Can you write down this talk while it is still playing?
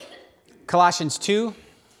Colossians 2,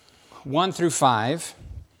 1 through 5.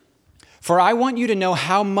 For I want you to know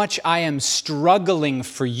how much I am struggling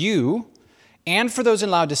for you and for those in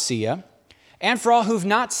Laodicea and for all who've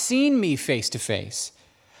not seen me face to face.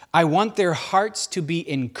 I want their hearts to be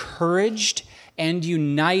encouraged and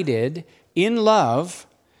united in love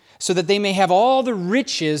so that they may have all the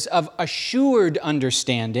riches of assured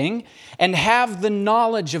understanding and have the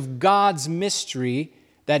knowledge of God's mystery,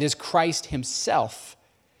 that is Christ himself,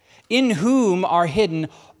 in whom are hidden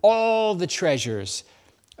all the treasures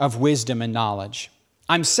of wisdom and knowledge.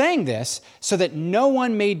 I'm saying this so that no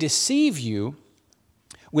one may deceive you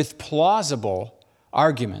with plausible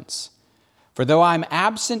arguments. For though I'm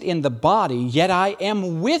absent in the body, yet I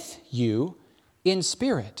am with you in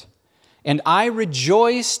spirit. And I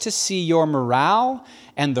rejoice to see your morale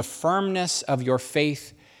and the firmness of your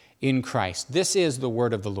faith in Christ. This is the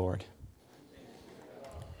word of the Lord.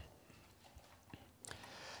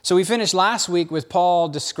 So we finished last week with Paul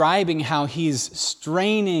describing how he's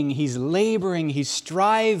straining, he's laboring, he's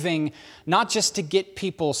striving, not just to get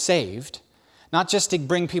people saved, not just to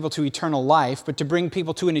bring people to eternal life, but to bring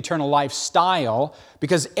people to an eternal lifestyle,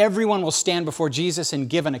 because everyone will stand before Jesus and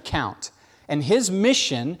give an account. And his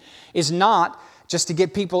mission is not just to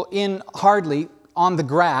get people in hardly on the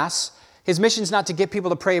grass. His mission is not to get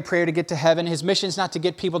people to pray a prayer to get to heaven. His mission is not to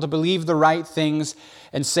get people to believe the right things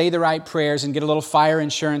and say the right prayers and get a little fire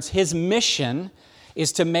insurance. His mission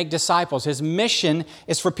is to make disciples. His mission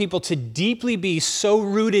is for people to deeply be so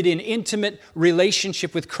rooted in intimate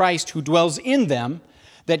relationship with Christ who dwells in them,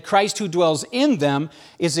 that Christ who dwells in them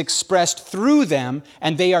is expressed through them,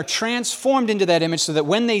 and they are transformed into that image so that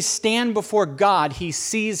when they stand before God, he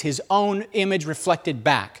sees his own image reflected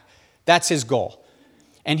back. That's his goal.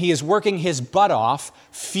 And he is working his butt off,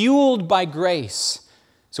 fueled by grace.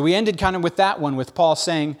 So we ended kind of with that one, with Paul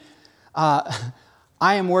saying, I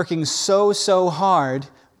am working so hard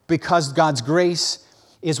because God's grace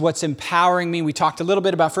is what's empowering me. We talked a little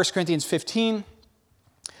bit about 1 Corinthians 15,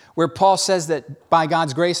 where Paul says that by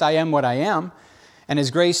God's grace I am what I am, and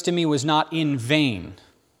his grace to me was not in vain,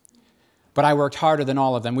 but I worked harder than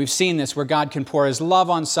all of them. We've seen this where God can pour his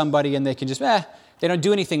love on somebody and they can just, they don't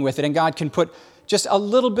do anything with it, and God can put just a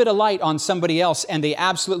little bit of light on somebody else and they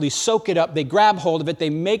absolutely soak it up, they grab hold of it, they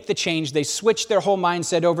make the change, they switch their whole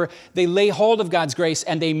mindset over, they lay hold of God's grace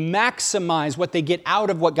and they maximize what they get out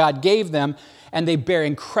of what God gave them, and they bear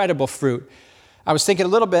incredible fruit. I was thinking a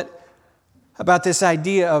little bit about this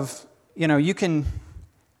idea of, you can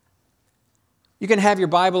have your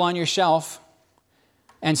Bible on your shelf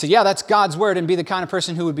and say, yeah, that's God's word, and be the kind of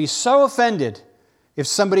person who would be so offended if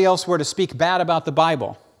somebody else were to speak bad about the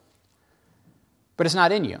Bible. But it's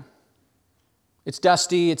not in you. It's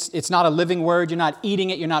dusty, it's not a living word, you're not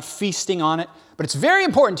eating it, you're not feasting on it, but it's very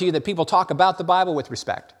important to you that people talk about the Bible with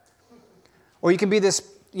respect. Or you can be this,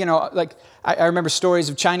 I remember stories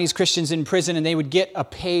of Chinese Christians in prison, and they would get a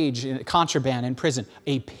page, contraband in prison,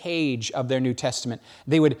 a page of their New Testament.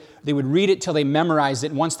 They would read it till they memorized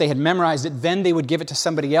it, and once they had memorized it, then they would give it to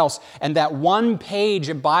somebody else, and that one page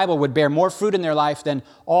of Bible would bear more fruit in their life than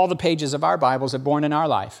all the pages of our Bibles have borne in our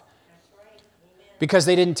life. Because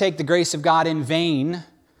they didn't take the grace of God in vain,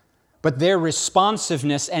 but their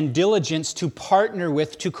responsiveness and diligence to partner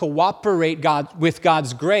with, to cooperate with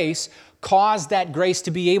God's grace, caused that grace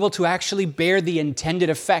to be able to actually bear the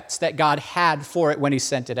intended effects that God had for it when he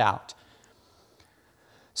sent it out.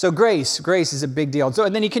 So grace is a big deal.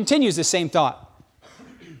 And then he continues the same thought.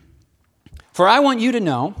 For I want you to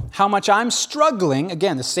know how much I'm struggling,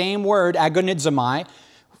 again, the same word, agonizomai,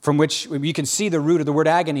 from which you can see the root of the word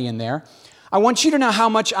agony in there. I want you to know how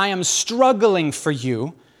much I am struggling for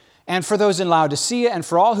you and for those in Laodicea and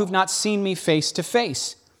for all who've not seen me face to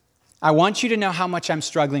face. I want you to know how much I'm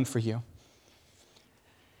struggling for you.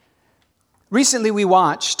 Recently we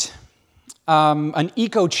watched an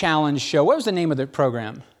eco-challenge show. What was the name of the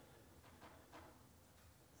program?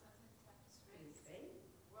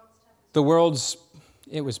 It was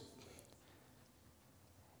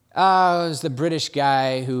the British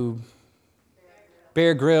guy who...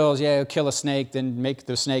 Bear Grylls, he'll kill a snake, then make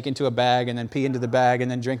the snake into a bag, and then pee into the bag, and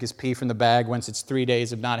then drink his pee from the bag once it's 3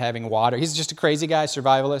 days of not having water. He's just a crazy guy,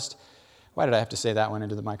 survivalist. Why did I have to say that one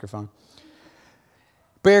into the microphone?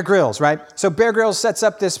 Bear Grylls, right? So Bear Grylls sets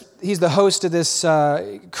up he's the host of this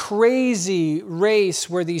crazy race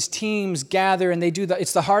where these teams gather and they do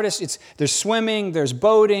it's the hardest, there's swimming, there's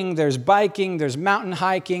boating, there's biking, there's mountain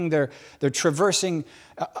hiking, they're traversing,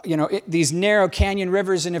 these narrow canyon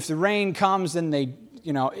rivers, and if the rain comes, then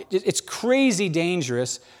it's crazy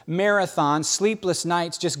dangerous. Marathons, sleepless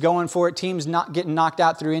nights, just going for it, teams not getting knocked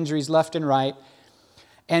out through injuries left and right.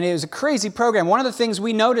 And it was a crazy program. One of the things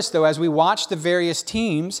we noticed, though, as we watched the various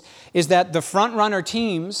teams, is that the front-runner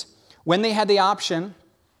teams, when they had the option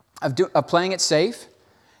of playing it safe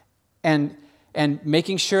and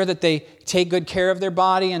making sure that they take good care of their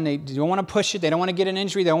body and they don't want to push it, they don't want to get an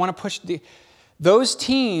injury, they don't want to push those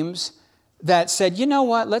teams that said, you know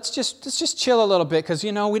what, let's just chill a little bit because,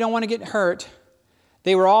 we don't want to get hurt,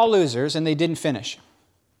 they were all losers and they didn't finish.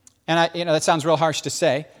 And that sounds real harsh to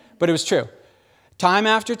say, but it was true. Time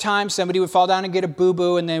after time, somebody would fall down and get a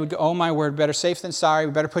boo-boo, and they would go, oh, my word, better safe than sorry.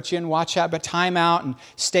 We better put you in watch out, but time out and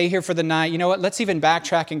stay here for the night. You know what? Let's even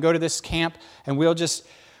backtrack and go to this camp, and we'll just,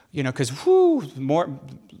 because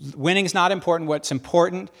winning's not important. What's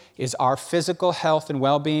important is our physical health and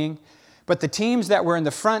well-being. But the teams that were in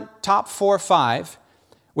the front top 4 or 5,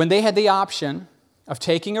 when they had the option of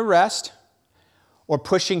taking a rest or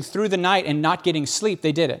pushing through the night and not getting sleep,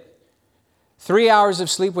 they did it. 3 hours of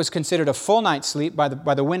sleep was considered a full night's sleep by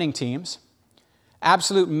the winning teams.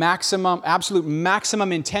 Absolute maximum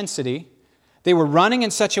intensity. They were running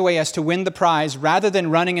in such a way as to win the prize rather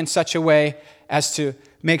than running in such a way as to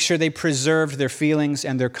make sure they preserved their feelings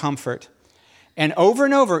and their comfort. And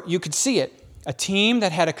over, you could see it. A team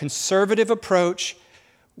that had a conservative approach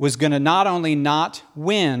was going to not only not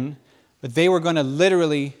win, but they were going to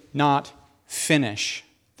literally not finish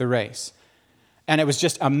the race. And it was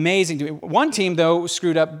just amazing. One team, though,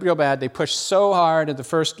 screwed up real bad. They pushed so hard at the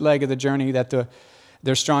first leg of the journey that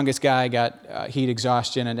their strongest guy got heat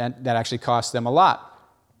exhaustion, and that actually cost them a lot.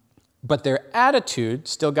 But their attitude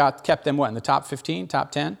still kept them, in the top 15,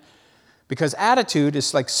 top 10? Because attitude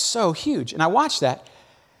is so huge. And I watched that,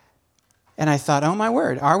 and I thought, oh my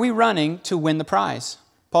word, are we running to win the prize?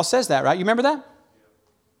 Paul says that, right? You remember that?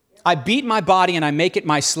 I beat my body and I make it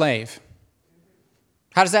my slave.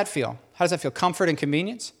 How does that feel? How does that feel? Comfort and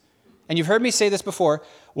convenience? And you've heard me say this before.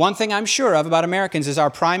 One thing I'm sure of about Americans is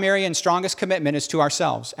our primary and strongest commitment is to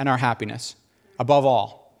ourselves and our happiness, above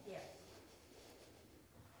all. Yeah.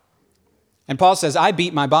 And Paul says, I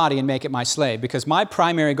beat my body and make it my slave because my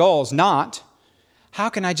primary goal is not, how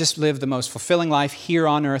can I just live the most fulfilling life here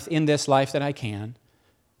on earth in this life that I can?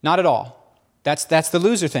 Not at all. That's the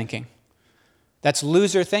loser thinking. That's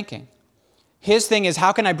loser thinking. His thing is,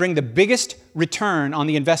 how can I bring the biggest return on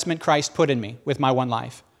the investment Christ put in me with my one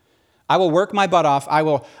life? I will work my butt off. I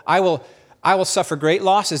will suffer great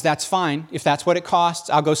losses. That's fine. If that's what it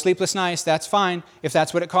costs, I'll go sleepless nights. That's fine. If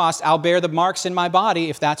that's what it costs, I'll bear the marks in my body.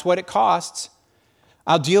 If that's what it costs,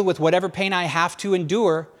 I'll deal with whatever pain I have to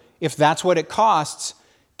endure. If that's what it costs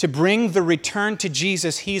to bring the return to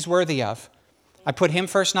Jesus He's worthy of. I put Him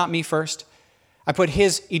first, not me first. I put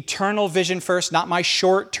His eternal vision first, not my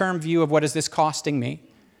short-term view of what is this costing me.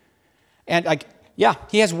 And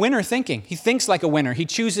He has winner thinking. He thinks like a winner. He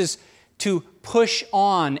chooses to push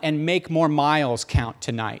on and make more miles count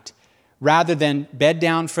tonight rather than bed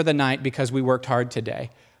down for the night because we worked hard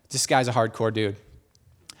today. This guy's a hardcore dude.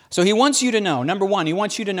 So he wants you to know, number one, he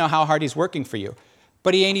wants you to know how hard he's working for you,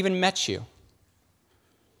 but he ain't even met you.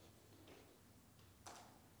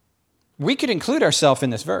 We could include ourselves in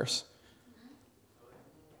this verse.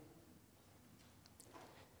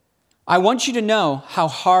 I want you to know how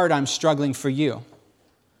hard I'm struggling for you.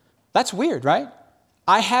 That's weird, right?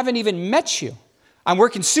 I haven't even met you. I'm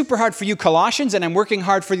working super hard for you Colossians, and I'm working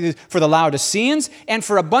hard for the Laodiceans, and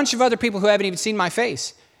for a bunch of other people who haven't even seen my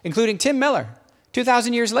face, including Tim Miller,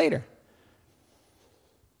 2,000 years later.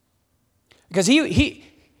 Because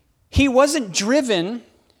he wasn't driven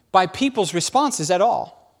by people's responses at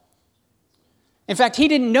all. In fact, he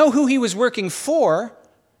didn't know who he was working for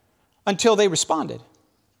until they responded.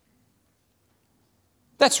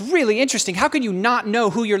 That's really interesting. How can you not know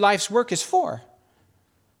who your life's work is for?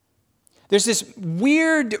 There's this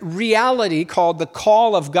weird reality called the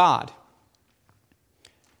call of God.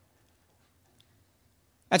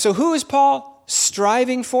 And so who is Paul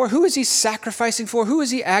striving for? Who is he sacrificing for? Who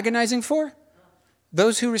is he agonizing for?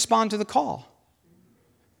 Those who respond to the call.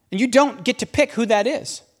 And you don't get to pick who that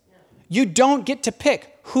is. You don't get to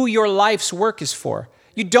pick who your life's work is for.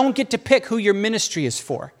 You don't get to pick who your ministry is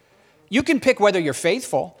for. You can pick whether you're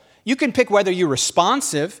faithful. You can pick whether you're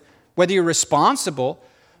responsive, whether you're responsible.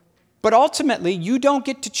 But ultimately, you don't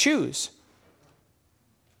get to choose.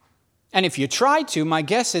 And if you try to, my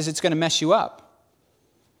guess is it's going to mess you up.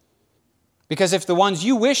 Because if the ones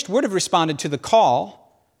you wished would have responded to the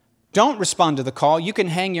call don't respond to the call, you can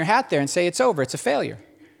hang your hat there and say it's over, it's a failure.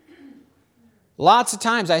 Lots of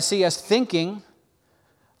times I see us thinking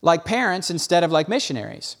like parents instead of like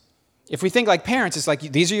missionaries. If we think like parents, it's like,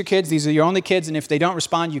 these are your kids, these are your only kids, and if they don't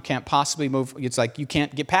respond, you can't possibly move. It's like you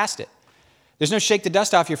can't get past it. There's no shake the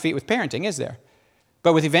dust off your feet with parenting, is there?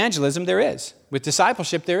 But with evangelism, there is. With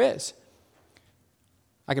discipleship, there is.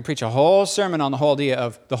 I could preach a whole sermon on the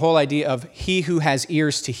whole idea of he who has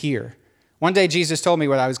ears to hear. One day Jesus told me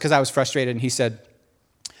because I was frustrated, and he said,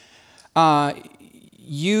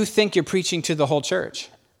 you think you're preaching to the whole church.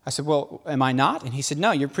 I said, well, am I not? And he said,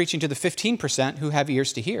 no, you're preaching to the 15% who have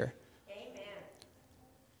ears to hear. Amen.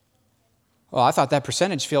 Well, I thought that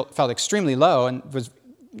percentage felt extremely low and was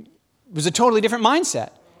a totally different mindset.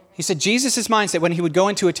 He said Jesus' mindset when he would go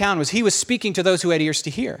into a town was he was speaking to those who had ears to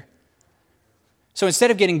hear. So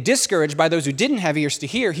instead of getting discouraged by those who didn't have ears to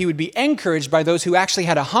hear, he would be encouraged by those who actually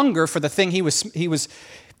had a hunger for the thing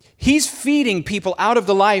he's feeding people out of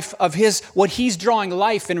the life of what he's drawing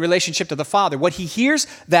life in relationship to the Father. What he hears,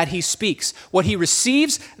 that he speaks. What he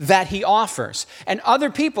receives, that he offers. And other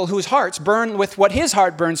people whose hearts burn with what his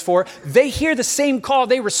heart burns for, they hear the same call,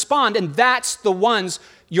 they respond, and that's the ones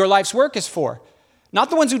your life's work is for. Not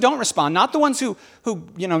the ones who don't respond, not the ones who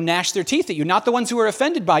gnash their teeth at you, not the ones who are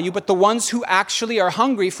offended by you, but the ones who actually are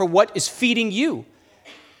hungry for what is feeding you.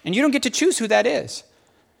 And you don't get to choose who that is.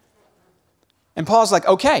 And Paul's like,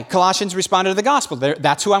 okay, Colossians responded to the gospel.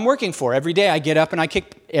 That's who I'm working for. Every day I get up and I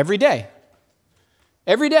kick, every day.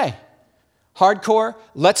 Every day. Hardcore,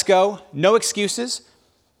 let's go, no excuses.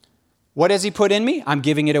 What has he put in me? I'm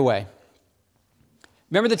giving it away.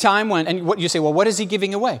 Remember the time when, and what you say, well, what is he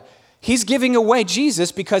giving away? He's giving away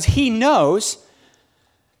Jesus because he knows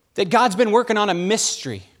that God's been working on a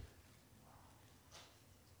mystery.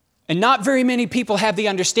 And not very many people have the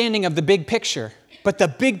understanding of the big picture. But the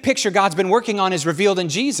big picture God's been working on is revealed in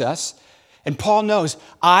Jesus. And Paul knows,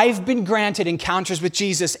 I've been granted encounters with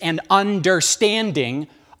Jesus and understanding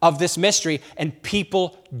of this mystery, and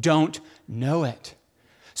people don't know it.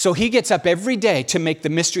 So he gets up every day to make the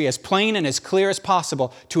mystery as plain and as clear as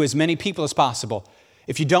possible to as many people as possible.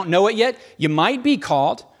 If you don't know it yet, you might be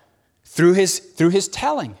called through his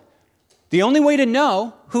telling. The only way to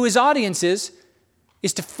know who his audience is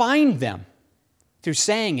to find them through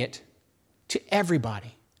saying it to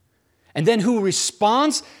everybody. And then who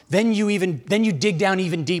responds, then you dig down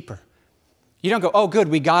even deeper. You don't go, oh good,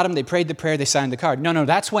 we got them, they prayed the prayer, they signed the card. No,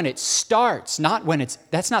 that's when it starts,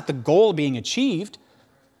 that's not the goal being achieved.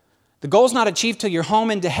 The goal's not achieved till you're home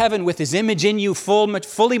into heaven with his image in you,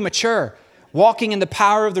 fully mature, walking in the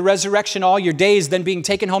power of the resurrection all your days, then being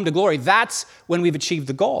taken home to glory. That's when we've achieved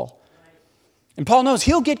the goal. And Paul knows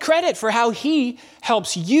he'll get credit for how he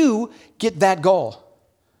helps you get that goal.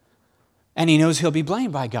 And he knows he'll be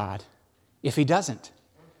blamed by God if he doesn't.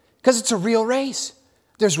 Because it's a real race.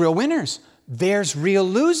 There's real winners. There's real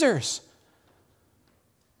losers.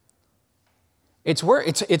 It's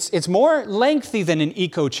more lengthy than an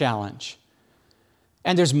eco challenge.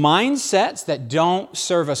 And there's mindsets that don't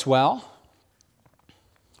serve us well.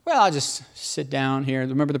 Well, I'll just sit down here.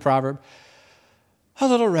 Remember the proverb? A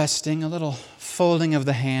little resting, a little folding of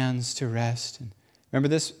the hands to rest. And remember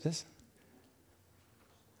this?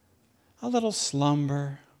 A little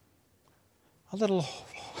slumber. A little,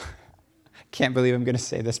 I can't believe I'm going to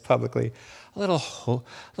say this publicly. A little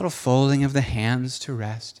folding of the hands to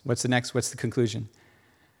rest. What's the next? What's the conclusion?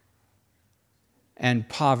 And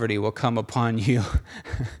poverty will come upon you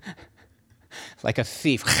like a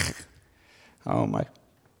thief. Oh my.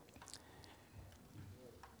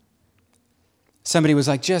 Somebody was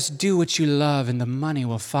like, just do what you love and the money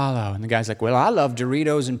will follow. And the guy's like, well, I love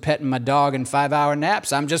Doritos and petting my dog and 5-hour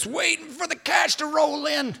naps. I'm just waiting for the cash to roll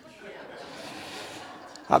in.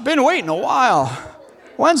 I've been waiting a while.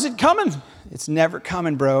 When's it coming? It's never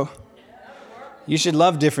coming, bro. You should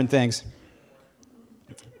love different things.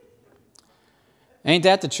 Ain't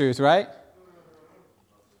that the truth, right?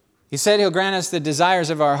 He said he'll grant us the desires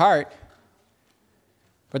of our heart.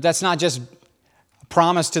 But that's not just a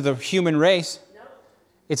promise to the human race.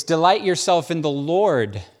 It's delight yourself in the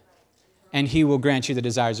Lord, and he will grant you the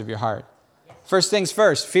desires of your heart. First things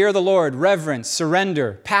first, fear of the Lord, reverence,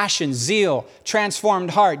 surrender, passion, zeal,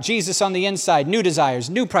 transformed heart, Jesus on the inside, new desires,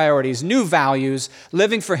 new priorities, new values,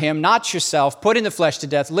 living for him, not yourself, putting the flesh to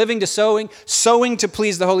death, living to sowing to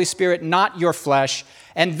please the Holy Spirit, not your flesh.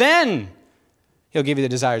 And then he'll give you the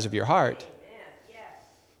desires of your heart.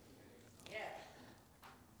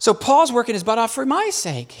 So Paul's working his butt off for my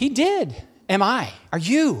sake. He did. Am I? Are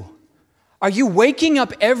you? Are you waking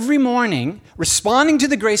up every morning, responding to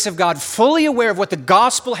the grace of God, fully aware of what the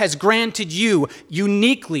gospel has granted you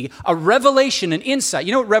uniquely, a revelation, an insight?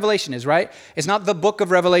 You know what revelation is, right? It's not the book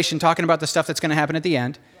of Revelation talking about the stuff that's going to happen at the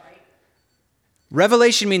end.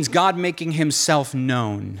 Revelation means God making himself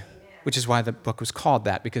known, which is why the book was called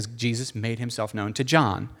that, because Jesus made himself known to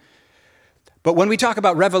John. But when we talk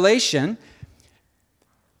about revelation,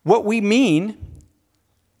 what we mean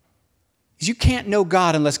Because you can't know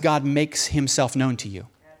God unless God makes himself known to you.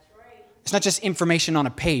 It's not just information on a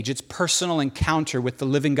page. It's personal encounter with the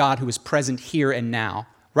living God who is present here and now.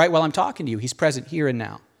 Right while I'm talking to you, he's present here and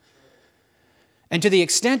now. And to the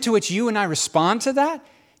extent to which you and I respond to that,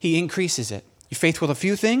 he increases it. You're faithful with a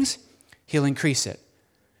few things, he'll increase it.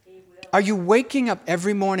 Are you waking up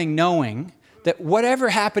every morning knowing that whatever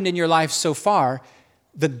happened in your life so far,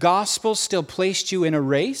 the gospel still placed you in a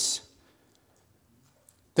race?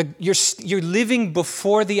 You're living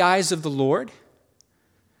before the eyes of the Lord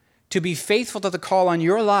to be faithful to the call on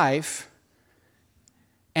your life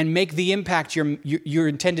and make the impact you're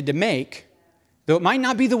intended to make, though it might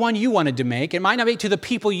not be the one you wanted to make, it might not be to the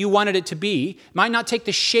people you wanted it to be, it might not take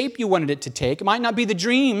the shape you wanted it to take, it might not be the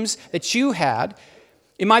dreams that you had.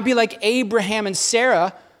 It might be like Abraham and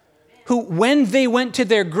Sarah, who, when they went to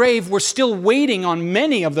their grave, were still waiting on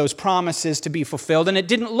many of those promises to be fulfilled, and it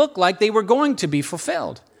didn't look like they were going to be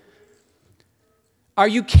fulfilled. Are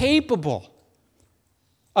you capable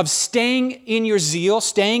of staying in your zeal,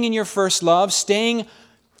 staying in your first love,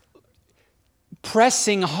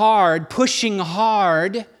 pressing hard, pushing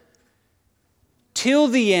hard till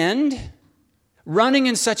the end, running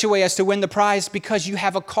in such a way as to win the prize because you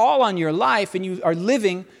have a call on your life and you are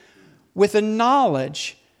living with a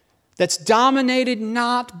knowledge that's dominated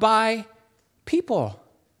not by people,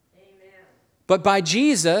 but by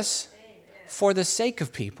Jesus for the sake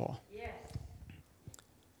of people?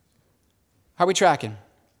 How are we tracking?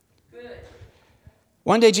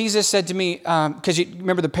 One day Jesus said to me, because you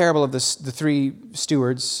remember the parable of the three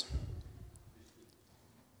stewards,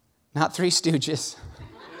 not three stooges.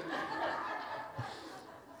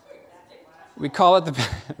 We call it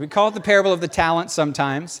the parable of the talents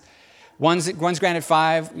sometimes. One's granted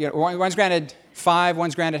 5, one's granted 5,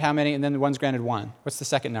 one's granted how many, and then one's granted 1. What's the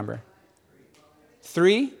second number?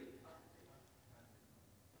 3.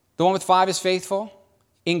 The one with 5 is faithful,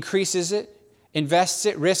 increases it, invests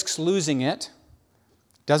it, risks losing it.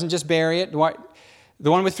 Doesn't just bury it.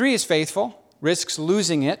 The one with 3 is faithful, risks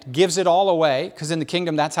losing it, gives it all away, because in the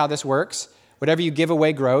kingdom that's how this works. Whatever you give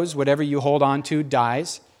away grows, whatever you hold on to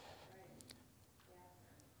dies.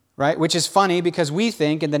 Right? Which is funny because we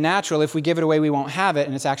think in the natural, if we give it away, we won't have it,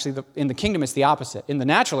 and it's actually, in the kingdom, it's the opposite. In the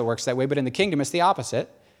natural, it works that way, but in the kingdom, it's the opposite.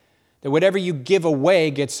 That whatever you give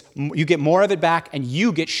away, you get more of it back, and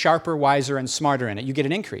you get sharper, wiser, and smarter in it. You get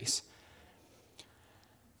an increase.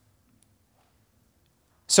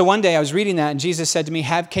 So one day I was reading that, and Jesus said to me,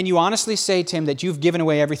 can you honestly say, Tim, that you've given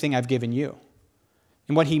away everything I've given you?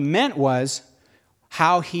 And what he meant was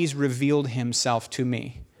how he's revealed himself to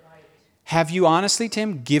me. Right. Have you honestly,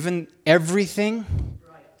 Tim, given everything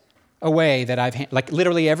away that I've, like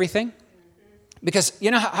literally everything? Because, I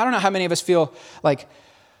don't know how many of us feel like,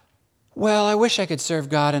 well, I wish I could serve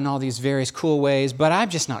God in all these various cool ways, but I'm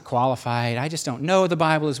just not qualified. I just don't know the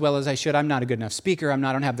Bible as well as I should. I'm not a good enough speaker. I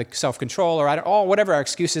don't have the self-control, or whatever our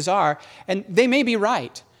excuses are. And they may be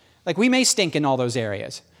right. Like, we may stink in all those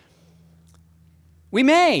areas. We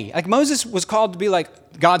may. Like, Moses was called to be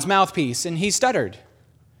like God's mouthpiece, and he stuttered.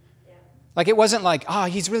 Yeah. Like, it wasn't like,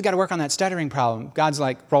 he's really got to work on that stuttering problem.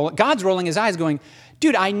 God's rolling his eyes going,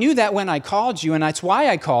 dude, I knew that when I called you, and that's why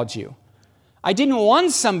I called you. I didn't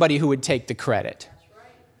want somebody who would take the credit.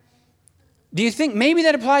 Do you think maybe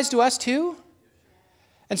that applies to us too?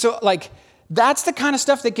 And so, that's the kind of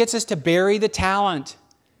stuff that gets us to bury the talent.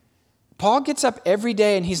 Paul gets up every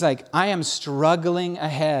day and he's like, I am struggling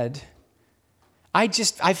ahead. I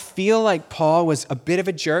feel like Paul was a bit of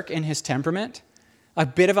a jerk in his temperament, a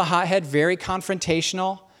bit of a hothead, very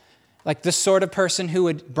confrontational, like the sort of person who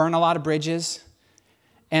would burn a lot of bridges.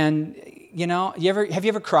 And have you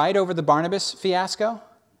ever cried over the Barnabas fiasco?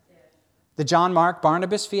 The John Mark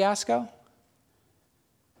Barnabas fiasco?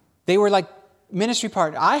 They were like ministry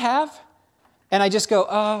partners. I have. And I just go,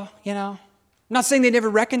 I'm not saying they never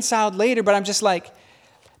reconciled later, but I'm just like,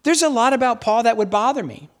 there's a lot about Paul that would bother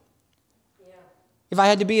me. Yeah. If I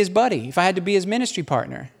had to be his buddy, if I had to be his ministry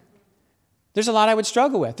partner. There's a lot I would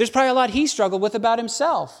struggle with. There's probably a lot he struggled with about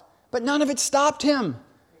himself. But none of it stopped him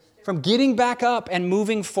from getting back up and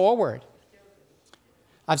moving forward.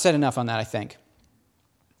 I've said enough on that, I think.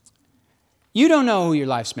 You don't know who your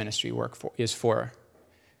life's ministry work is for.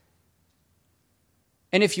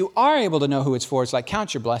 And if you are able to know who it's for, it's like,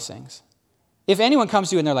 count your blessings. If anyone comes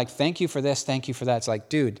to you and they're like, thank you for this, thank you for that, it's like,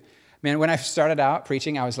 dude, man, when I started out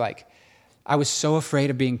preaching, I was so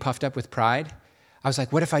afraid of being puffed up with pride. I was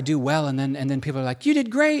like, what if I do well? And then people are like, you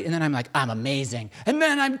did great. And then I'm like, I'm amazing. And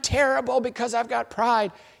then I'm terrible because I've got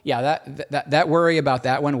pride. Yeah, that worry about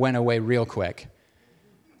that one went away real quick.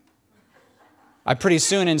 I pretty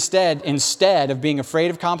soon, instead of being afraid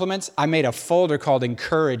of compliments, I made a folder called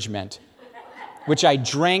encouragement. which I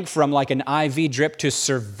drank from like an IV drip to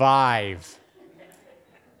survive.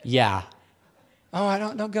 Yeah.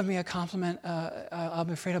 Oh, don't give me a compliment. I'm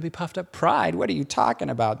afraid I'll be puffed up. Pride, what are you talking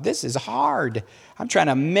about? This is hard. I'm trying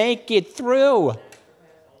to make it through.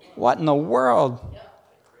 What in the world?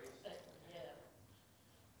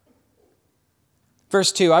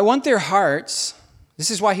 Verse 2, I want their hearts. This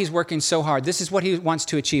is why he's working so hard. This is what he wants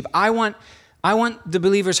to achieve. I want the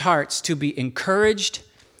believers' hearts to be encouraged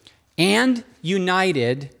and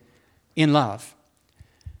united in love.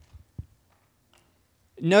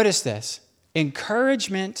 Notice this.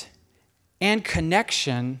 Encouragement and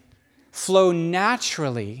connection flow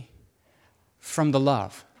naturally from the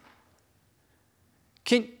love.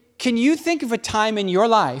 Can you think of a time in your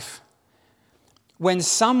life when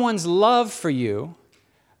someone's love for you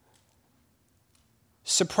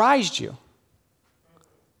surprised you?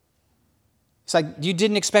 It's like you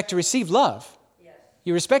didn't expect to receive love. Yes.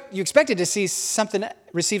 You expected to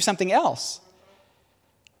receive something else.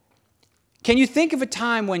 Can you think of a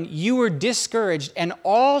time when you were discouraged and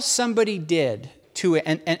all somebody did to it,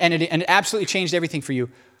 and it absolutely changed everything for you,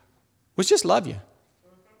 was just love you?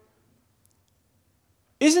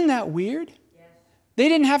 Isn't that weird? Yes. They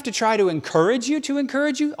didn't have to try to encourage you.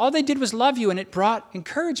 All they did was love you, and it brought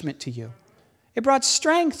encouragement to you. It brought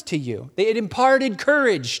strength to you. It imparted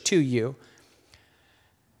courage to you.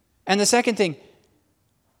 And the second thing,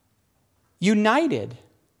 united.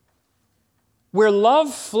 Where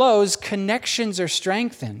love flows, connections are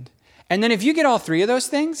strengthened. And then if you get all three of those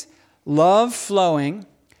things, love flowing,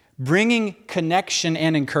 bringing connection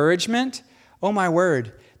and encouragement, oh my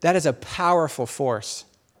word, that is a powerful force.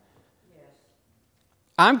 Yes.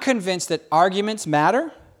 I'm convinced that arguments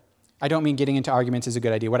matter. I don't mean getting into arguments is a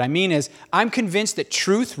good idea. What I mean is I'm convinced that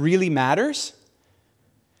truth really matters.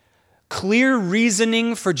 Clear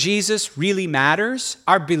reasoning for Jesus really matters.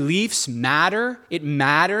 Our beliefs matter. It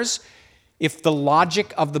matters. If the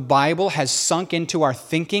logic of the Bible has sunk into our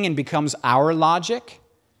thinking and becomes our logic.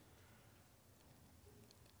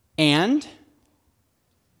 And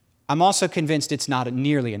I'm also convinced it's not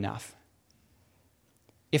nearly enough.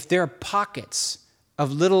 If there are pockets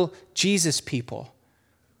of little Jesus people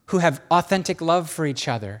who have authentic love for each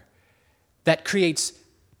other, that creates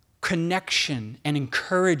connection and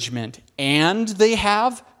encouragement, and they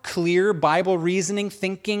have clear Bible reasoning,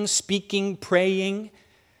 thinking, speaking, praying,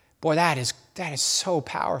 boy, that is so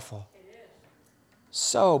powerful.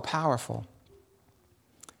 So powerful.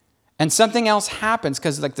 And something else happens,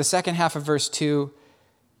 because like the second half of verse 2,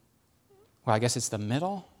 well, I guess it's the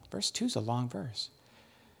middle. Verse 2 is a long verse.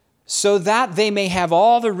 So that they may have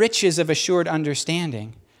all the riches of assured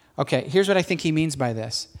understanding. Okay, here's what I think he means by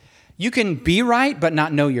this. You can be right, but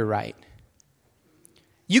not know you're right.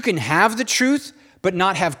 You can have the truth, but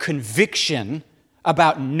not have conviction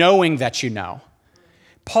about knowing that you know.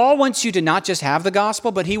 Paul wants you to not just have the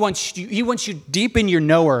gospel, but he wants you deep in your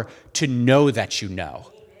knower to know that you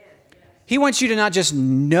know. He wants you to not just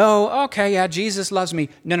know, okay, yeah, Jesus loves me.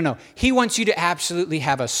 No. He wants you to absolutely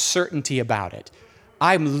have a certainty about it.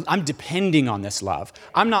 I'm depending on this love.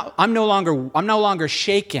 I'm no longer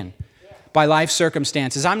shaken by life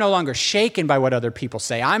circumstances. I'm no longer shaken by what other people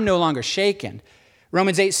say. I'm no longer shaken.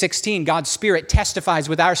 Romans 8:16, God's Spirit testifies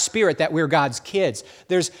with our spirit that we're God's kids.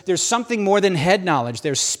 There's something more than head knowledge.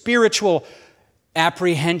 There's spiritual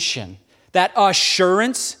apprehension. That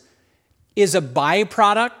assurance is a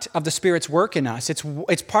byproduct of the Spirit's work in us.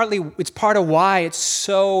 It's part of why it's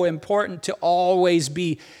so important to always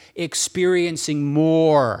be experiencing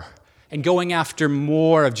more and going after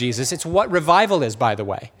more of Jesus. It's what revival is, by the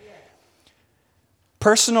way.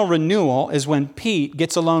 Personal renewal is when Pete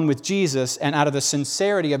gets alone with Jesus and out of the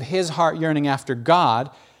sincerity of his heart yearning after God,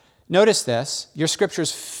 notice this, your scripture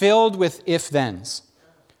is filled with if-thens.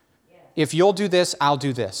 If you'll do this, I'll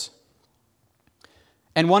do this.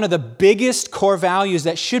 And one of the biggest core values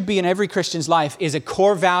that should be in every Christian's life is a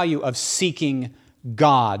core value of seeking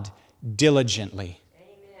God diligently.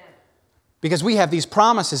 Amen. Because we have these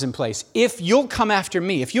promises in place. If you'll come after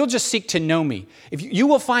me, if you'll just seek to know me, if you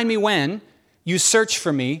will find me when you search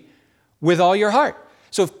for me with all your heart.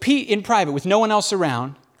 So if Pete, in private, with no one else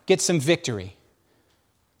around, gets some victory,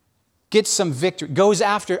 goes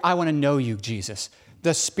after, I want to know you, Jesus,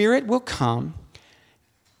 the Spirit will come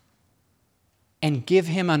and give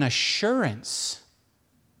him an assurance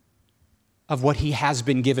of what he has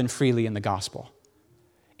been given freely in the gospel.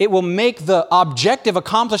 It will make the objective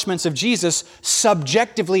accomplishments of Jesus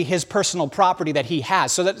subjectively his personal property that he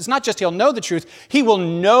has. So that it's not just he'll know the truth, he will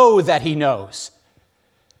know that he knows.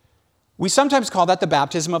 We sometimes call that the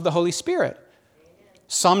baptism of the Holy Spirit.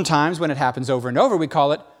 Sometimes when it happens over and over, we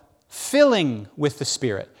call it filling with the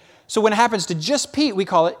Spirit. So when it happens to just Pete, we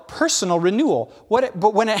call it personal renewal.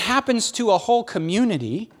 But when it happens to a whole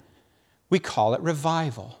community, we call it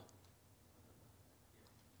revival.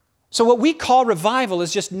 So what we call revival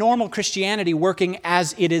is just normal Christianity working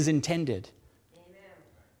as it is intended.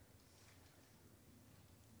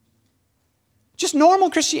 Just normal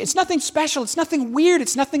Christianity. It's nothing special. It's nothing weird.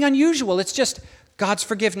 It's nothing unusual. It's just God's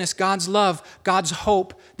forgiveness, God's love, God's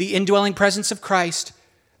hope, the indwelling presence of Christ,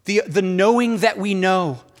 the knowing that we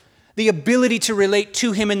know, the ability to relate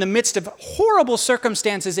to Him in the midst of horrible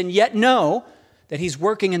circumstances and yet know that He's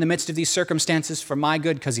working in the midst of these circumstances for my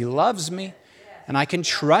good because He loves me and I can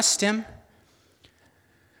trust Him.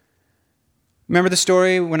 Remember the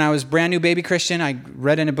story when I was brand new baby Christian? I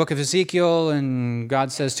read in a book of Ezekiel and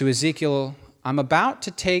God says to Ezekiel, I'm about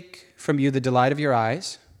to take from you the delight of your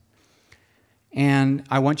eyes, and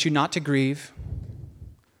I want you not to grieve.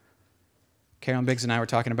 Carolyn Biggs and I were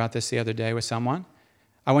talking about this the other day with someone.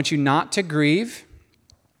 I want you not to grieve.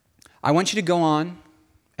 I want you to go on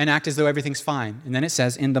and act as though everything's fine. And then it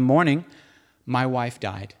says, in the morning, my wife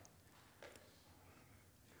died.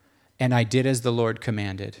 And I did as the Lord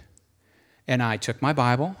commanded. And I took my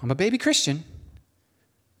Bible. I'm a baby Christian.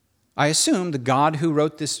 I assume the God who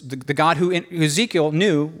wrote this, the God who Ezekiel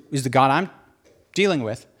knew is the God I'm dealing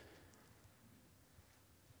with.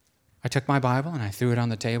 I took my Bible and I threw it on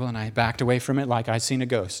the table and I backed away from it like I'd seen a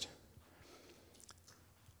ghost.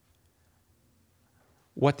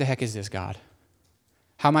 What the heck is this, God?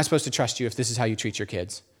 How am I supposed to trust you if this is how you treat your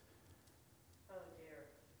kids? Oh,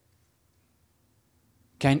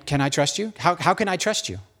 dear. Can I trust you? How can I trust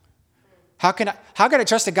you? How can I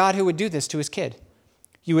trust a God who would do this to his kid?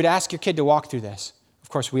 You would ask your kid to walk through this. Of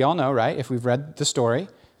course, we all know, right? If we've read the story,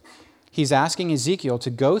 he's asking Ezekiel to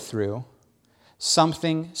go through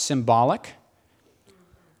something symbolic.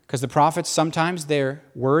 Because the prophets, sometimes their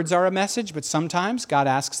words are a message, but sometimes God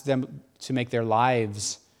asks them to make their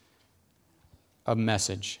lives a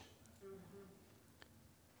message.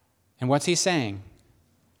 And what's he saying?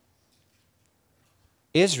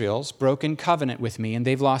 Israel's broken covenant with me, and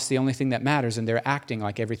they've lost the only thing that matters, and they're acting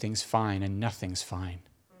like everything's fine, and nothing's fine.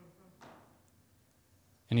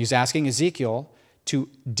 And he's asking Ezekiel to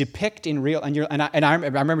depict in real, and I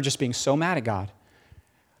remember just being so mad at God.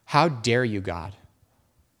 How dare you, God?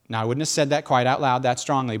 Now, I wouldn't have said that quite out loud that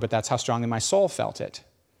strongly, but that's how strongly my soul felt it.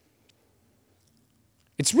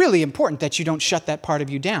 It's really important that you don't shut that part of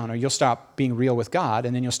you down, or you'll stop being real with God,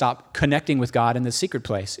 and then you'll stop connecting with God in the secret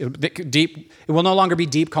place. It will no longer be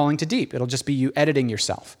deep calling to deep. It'll just be you editing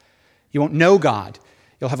yourself. You won't know God.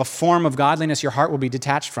 You'll have a form of godliness. Your heart will be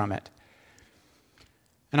detached from it.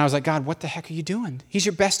 And I was like, God, what the heck are you doing? He's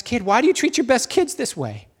your best kid. Why do you treat your best kids this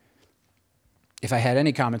way? If I had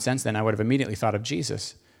any common sense, then I would have immediately thought of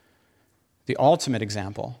Jesus, the ultimate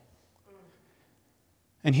example.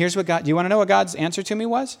 And here's what God, do you want to know what God's answer to me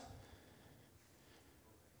was?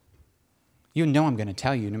 You know I'm going to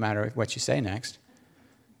tell you no matter what you say next.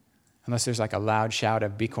 Unless there's like a loud shout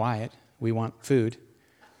of, be quiet, we want food.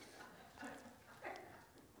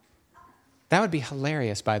 That would be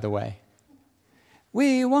hilarious, by the way.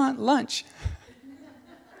 We want lunch.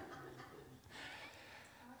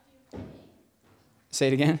 Say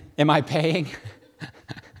it again. Am I paying?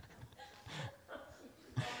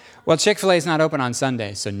 Well, Chick-fil-A is not open on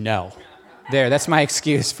Sundays, so no. There, that's my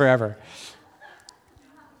excuse forever.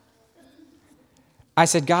 I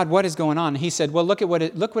said, God, what is going on? He said, well, look at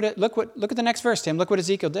the next verse, Tim. Look what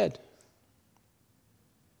Ezekiel did.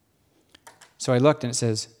 So I looked and it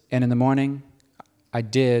says, and in the morning I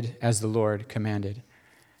did as the Lord commanded.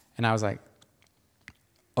 And I was like,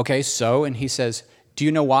 okay, so, and he says, do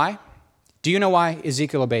you know why? Do you know why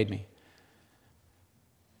Ezekiel obeyed me?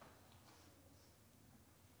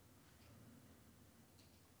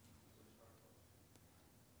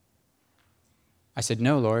 I said,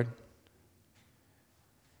 no, Lord,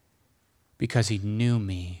 because he knew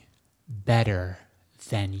me better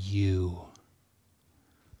than you.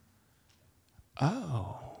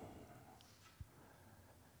 Oh.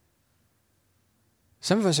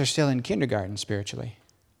 Some of us are still in kindergarten spiritually.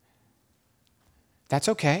 That's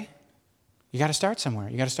okay. You got to start somewhere.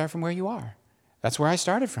 You got to start from where you are. That's where I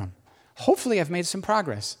started from. Hopefully I've made some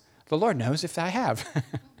progress. The Lord knows if I have.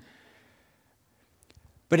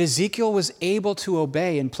 But Ezekiel was able to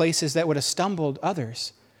obey in places that would have stumbled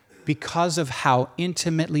others because of how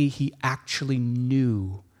intimately he actually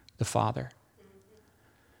knew the Father.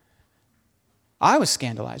 I was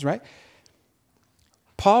scandalized, right?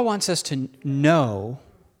 Paul wants us to know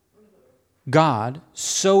God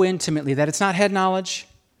so intimately that it's not head knowledge.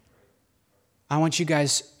 I want you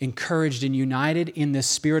guys encouraged and united in this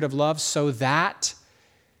spirit of love so that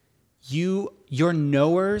you your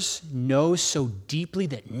knowers know so deeply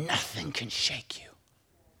that nothing can shake you.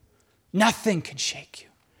 Nothing can shake you.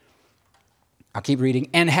 I'll keep reading.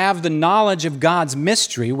 And have the knowledge of God's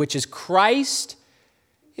mystery, which is Christ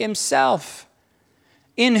himself,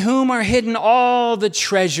 in whom are hidden all the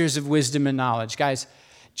treasures of wisdom and knowledge. Guys,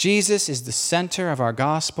 Jesus is the center of our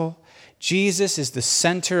gospel. Jesus is the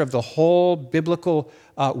center of the whole biblical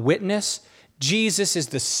witness. Jesus is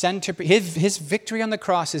the centerpiece. His victory on the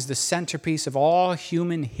cross is the centerpiece of all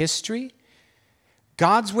human history.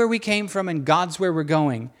 God's where we came from and God's where we're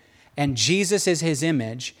going. And Jesus is his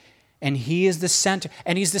image, and he is the center.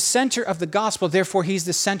 And he's the center of the gospel, therefore he's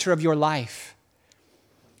the center of your life.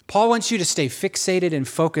 Paul wants you to stay fixated and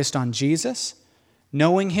focused on Jesus,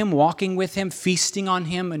 knowing him, walking with him, feasting on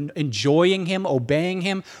him, and enjoying him, obeying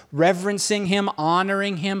him, reverencing him,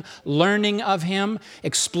 honoring him, learning of him,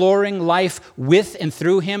 exploring life with and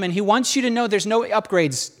through him. And he wants you to know there's no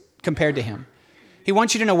upgrades compared to him. He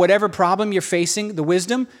wants you to know whatever problem you're facing, the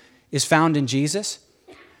wisdom is found in Jesus.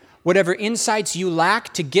 Whatever insights you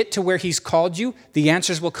lack to get to where he's called you, the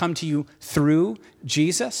answers will come to you through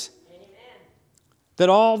Jesus. Amen. That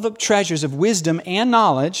all the treasures of wisdom and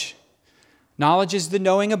knowledge is the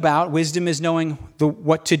knowing about, wisdom is knowing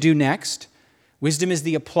what to do next. Wisdom is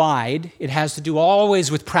the applied. It has to do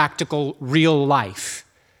always with practical, real life.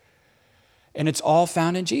 And it's all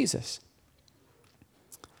found in Jesus.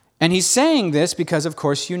 And he's saying this because, of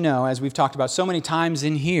course, you know, as we've talked about so many times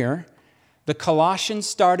in here, the Colossians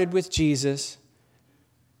started with Jesus,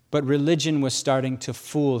 but religion was starting to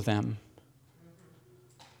fool them.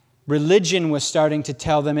 Religion was starting to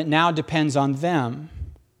tell them it now depends on them.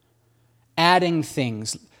 Adding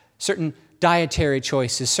things, certain dietary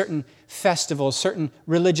choices, certain festivals, certain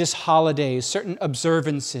religious holidays, certain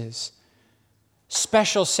observances,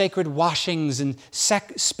 special sacred washings and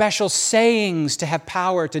special sayings to have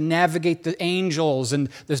power to navigate the angels and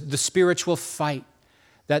the spiritual fight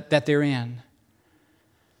that they're in.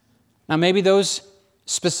 Now, maybe those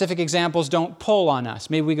specific examples don't pull on us.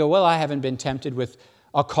 Maybe we go, well, I haven't been tempted with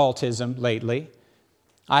occultism lately.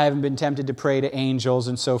 I haven't been tempted to pray to angels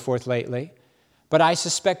and so forth lately. But I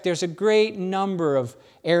suspect there's a great number of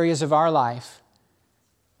areas of our life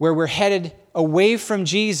where we're headed away from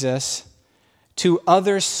Jesus to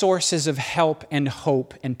other sources of help and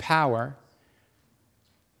hope and power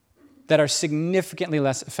that are significantly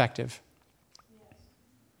less effective.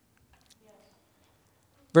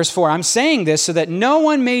 Verse 4, I'm saying this so that no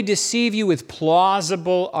one may deceive you with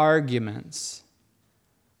plausible arguments.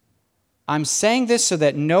 I'm saying this so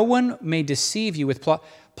that no one may deceive you with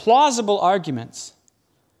plausible arguments.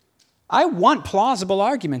 I want plausible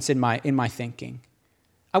arguments in my thinking.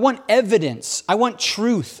 I want evidence. I want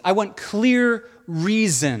truth. I want clear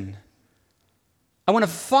reason. I want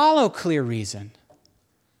to follow clear reason.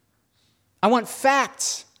 I want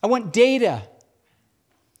facts. I want data.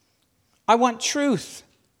 I want truth.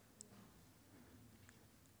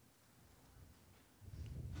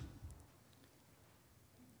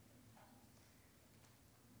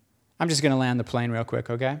 I'm just going to land the plane real quick,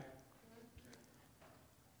 okay?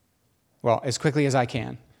 Well, as quickly as I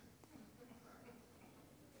can.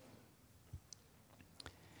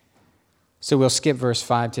 So we'll skip verse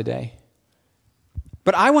 5 today.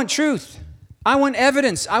 But I want truth. I want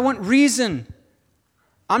evidence. I want reason.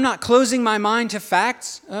 I'm not closing my mind to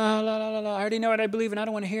facts. I already know what I believe and I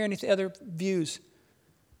don't want to hear any other views.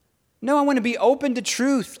 No, I want to be open to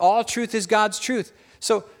truth. All truth is God's truth.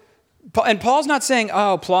 And Paul's not saying,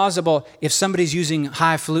 plausible, if somebody's using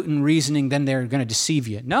highfalutin reasoning, then they're going to deceive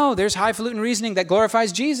you. No, there's highfalutin reasoning that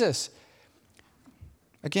glorifies Jesus.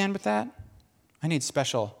 Again, with that, I need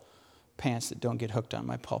special pants that don't get hooked on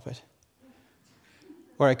my pulpit.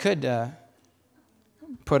 Or I could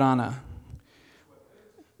put on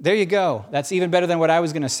there you go. That's even better than what I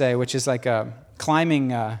was going to say, which is like a climbing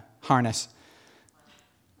harness.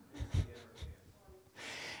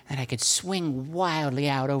 And I could swing wildly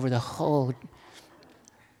out over the whole.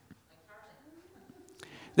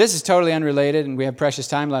 This is totally unrelated, and we have precious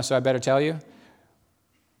time left, so I better tell you.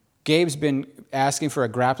 Gabe's been asking for a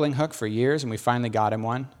grappling hook for years, and we finally got him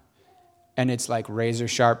one. And it's like razor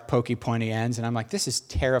sharp, pokey, pointy ends, and I'm like, this is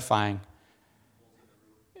terrifying.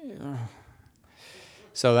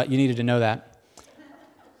 So that you needed to know that.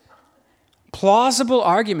 Plausible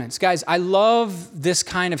arguments. Guys, I love this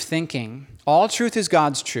kind of thinking. All truth is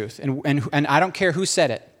God's truth, and I don't care who said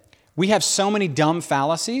it. We have so many dumb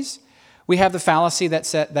fallacies. We have the fallacy that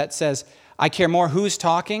says, I care more who's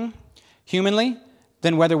talking humanly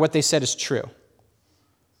than whether what they said is true.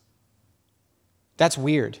 That's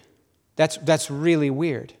weird. That's really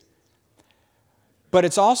weird. But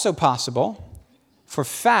it's also possible for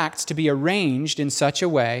facts to be arranged in such a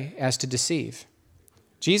way as to deceive.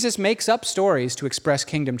 Jesus makes up stories to express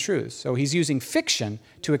kingdom truths. So he's using fiction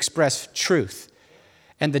to express truth.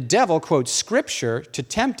 And the devil quotes Scripture to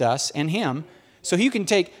tempt us and him. So you can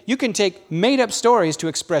take made-up stories to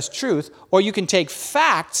express truth, or you can take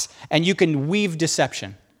facts and you can weave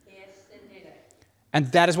deception. Yes, indeed.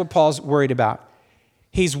 And that is what Paul's worried about.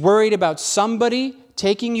 He's worried about somebody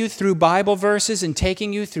taking you through Bible verses and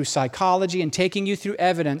taking you through psychology and taking you through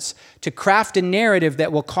evidence to craft a narrative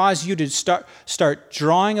that will cause you to start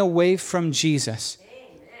drawing away from Jesus.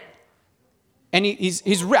 Amen. And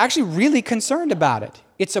he's actually really concerned about it.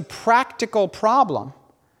 It's a practical problem.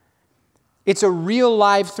 It's a real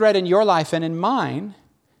live threat in your life and in mine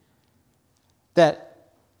that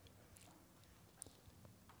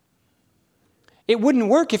it wouldn't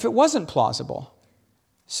work if it wasn't plausible.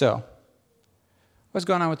 So, what's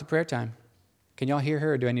going on with the prayer time? Can y'all hear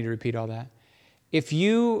her, or do I need to repeat all that? If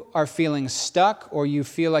you are feeling stuck or you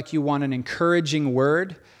feel like you want an encouraging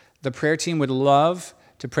word, the prayer team would love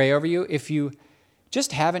to pray over you. If you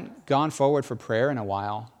just haven't gone forward for prayer in a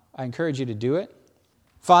while, I encourage you to do it.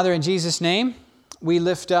 Father, in Jesus' name, we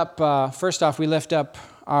lift up, first off, we lift up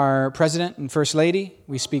our President and First Lady.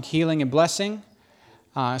 We speak healing and blessing,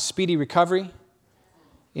 speedy recovery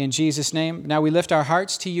in Jesus' name. Now we lift our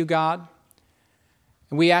hearts to you, God.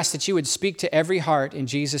 And we ask that you would speak to every heart in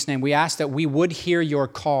Jesus' name. We ask that we would hear your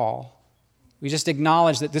call. We just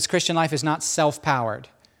acknowledge that this Christian life is not self-powered.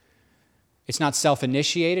 It's not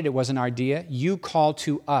self-initiated. It wasn't our idea. You call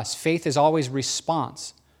to us. Faith is always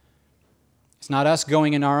response. It's not us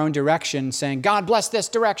going in our own direction saying, God bless this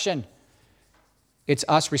direction. It's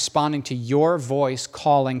us responding to your voice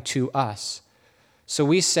calling to us. So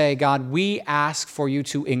we say, God, we ask for you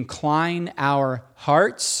to incline our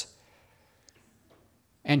hearts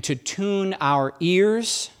and to tune our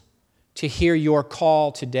ears to hear your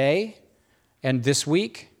call today and this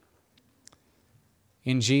week.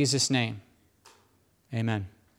 In Jesus' name, amen.